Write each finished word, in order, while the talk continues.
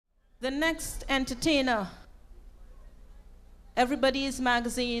The next entertainer, Everybody's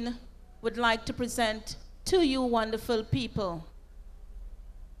Magazine would like to present to you wonderful people,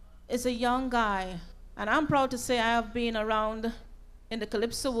 is a young guy, and I'm proud to say I have been around in the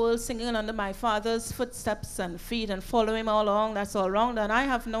Calypso world singing under my father's footsteps and feet and follow him all along, that's all wrong, and I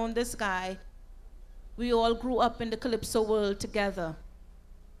have known this guy. We all grew up in the Calypso world together.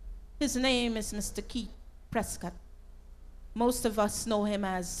 His name is Mr. Keith Prescott. Most of us know him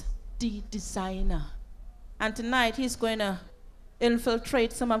as the designer. And tonight he's going to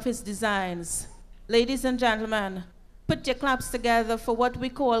infiltrate some of his designs. Ladies and gentlemen, put your claps together for what we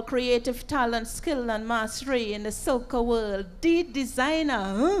call creative talent, skill, and mastery in the soca world. The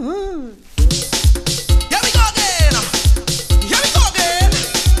designer. Here we go again. Here we go again.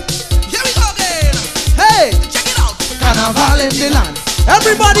 Here we go again. Hey! Check it out. Carnival in the land.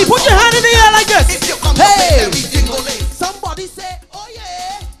 Everybody put your hand in the air like this. If you come Hey! to everything go late. Somebody say, oh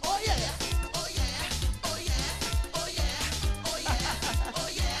yeah, oh yeah. Oh yeah, oh yeah, oh yeah, oh yeah, oh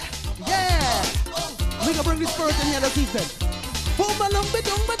yeah. Yeah! We gonna bring this spirit in here this evening. Boom a lumba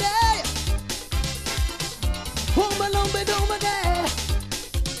dumba day. Boom a lumba dumba day.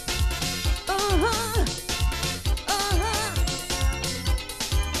 Uh-huh. Uh-huh.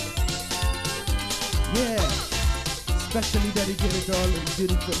 Yeah. Especially dedicated to all the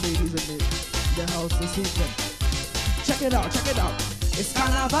beautiful ladies in the house this evening. Check it out, check it out. It's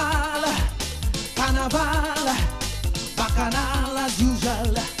carnival, carnival, bacchanal as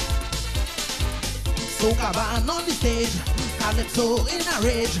usual. Soca band on the stage, calypso in a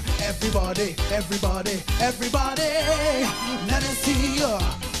rage. Everybody, everybody, everybody, let me see you,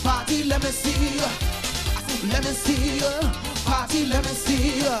 party, let me see you. Let me see you, party, let me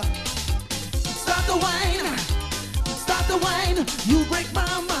see you. Start the wine, start the wine. You break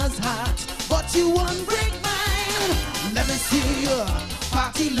mama's heart, but you won't break mine. Let me see you,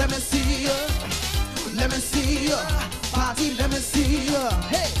 party, let me see you. Let me see you, party, let me see you.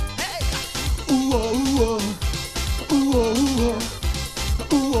 Hey, hey. Ooh, oh, ooh, oh. Ooh, oh, ooh, oh.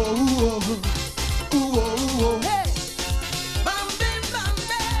 Ooh, oh, ooh, oh. Ooh, oh, ooh, oh. Hey. Bambi,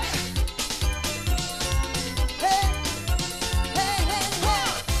 bambi. Hey. Hey, hey, hey.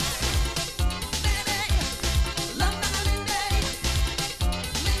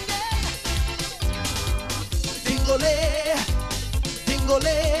 Dingole,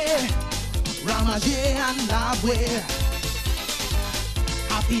 dingole, Ramage and Labwe.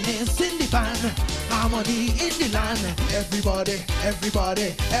 Happiness in the van, harmony in the land. Everybody,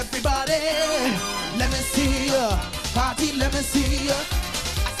 everybody, everybody. Let me see you, party, let me see you.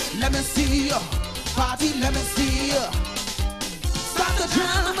 Let me see you, party, let me see you. Start the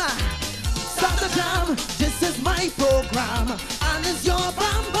drama, start the drum. This is my program, and it's your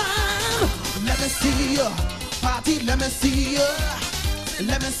bam bam. Let me see you, party, let me see you.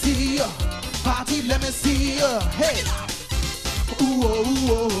 Let me see you, party, let me see you. Hey. Ooh, oh,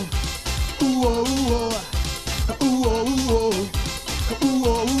 ooh, oh. Ooh, oh, ooh, oh. Ooh, oh, ooh, oh. Ooh,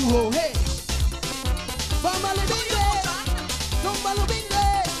 oh, ooh, oh. Hey. Bambale binge. Numbalo binge.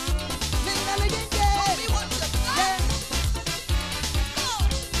 Ningale binge. Yeah.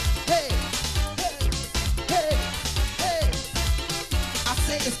 Hey. Hey. Hey. Hey. I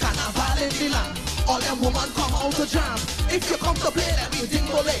say it's carnival in the land. All them women come out to jam. If you come to play, let me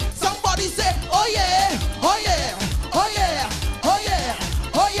dingle it. Somebody say, oh yeah, oh yeah, oh yeah. Oh yeah,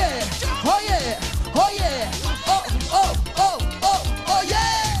 oh yeah, oh yeah, oh yeah, oh, oh, oh, oh, oh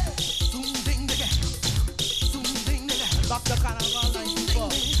yeah. Zoom ding digga, back the carnival 94.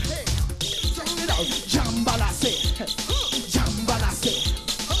 Hey, check it out. Jambalase, jambalase,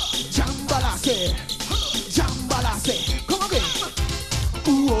 jambalase, jambalase. Come again.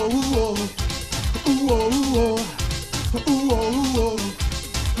 Ooh oh ooh oh, ooh oh ooh oh, ooh oh ooh oh,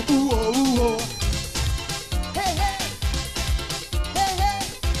 ooh oh ooh oh. Hey hey.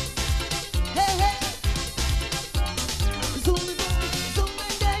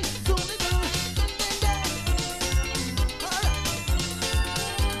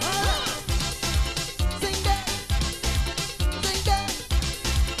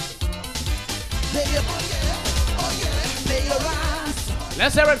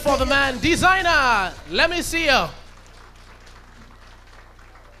 Let's hear it for the man, designer. Let me see you.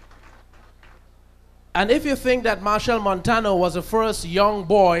 And if you think that Marshall Montano was the first young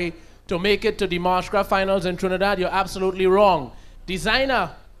boy to make it to the March Gras finals in Trinidad, you're absolutely wrong.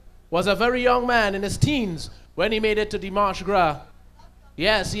 Designer was a very young man in his teens when he made it to the March Gras.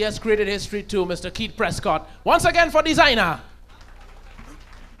 Yes, he has created history too, Mr. Keith Prescott. Once again for designer.